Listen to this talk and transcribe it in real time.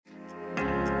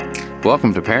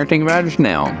Welcome to Parenting Matters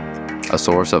Now, a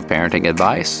source of parenting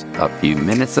advice a few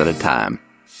minutes at a time.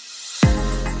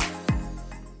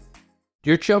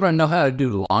 Do your children know how to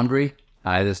do laundry?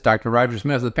 Hi, this is Dr. Roger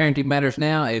Smith with Parenting Matters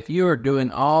Now. If you are doing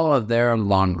all of their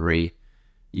laundry,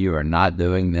 you are not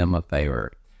doing them a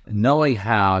favor. Knowing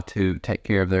how to take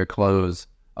care of their clothes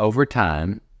over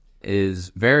time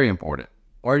is very important.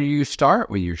 Where do you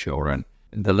start with your children?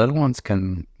 The little ones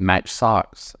can match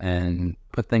socks and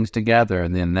put things together,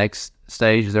 and then next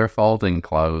stage they're folding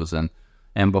clothes, and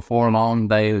before long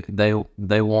they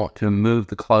want to move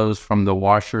the clothes from the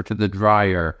washer to the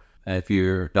dryer. If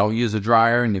you don't use a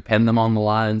dryer and you pin them on the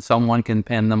line, someone can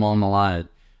pin them on the line.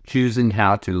 Choosing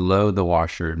how to load the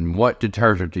washer and what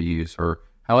detergent to use or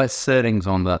how its settings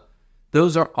on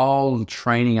those are all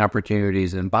training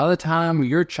opportunities. And by the time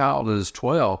your child is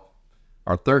 12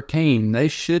 or 13, they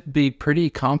should be pretty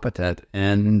competent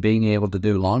in being able to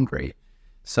do laundry.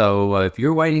 So if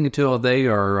you're waiting until they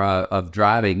are of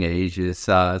driving age, it's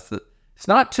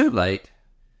not too late,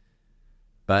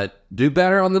 but do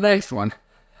better on the next one.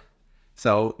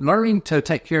 So learning to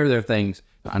take care of their things,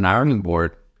 an ironing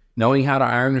board, knowing how to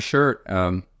iron a shirt,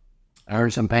 iron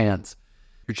some pants.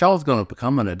 Your child's going to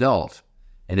become an adult,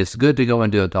 and it's good to go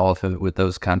into adulthood with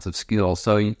those kinds of skills.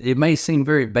 So it may seem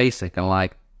very basic and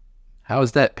like, how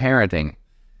is that parenting?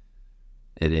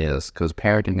 It is, because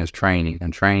parenting is training,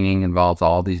 and training involves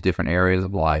all these different areas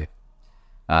of life.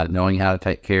 Knowing how to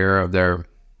take care of their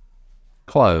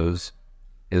clothes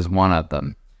is one of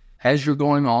them. As you're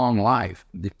going along life,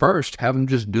 first, have them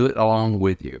just do it along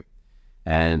with you.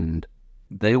 And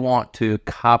they want to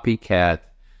copycat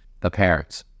the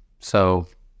parents. So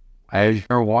as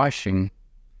you're washing,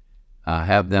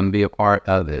 have them be a part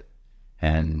of it.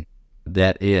 And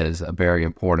that is a very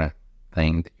important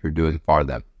thing that you're doing for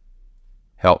them.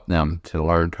 Help them to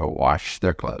learn to wash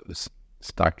their clothes.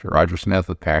 It's Dr. Roger Smith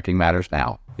with Parenting Matters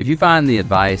Now. If you find the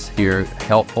advice here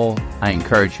helpful, I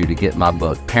encourage you to get my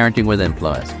book, Parenting with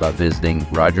Influence, by visiting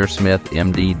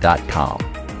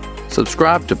rogersmithmd.com.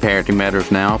 Subscribe to Parenting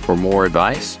Matters Now for more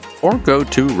advice, or go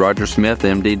to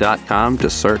rogersmithmd.com to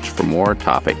search for more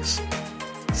topics.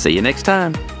 See you next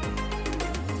time.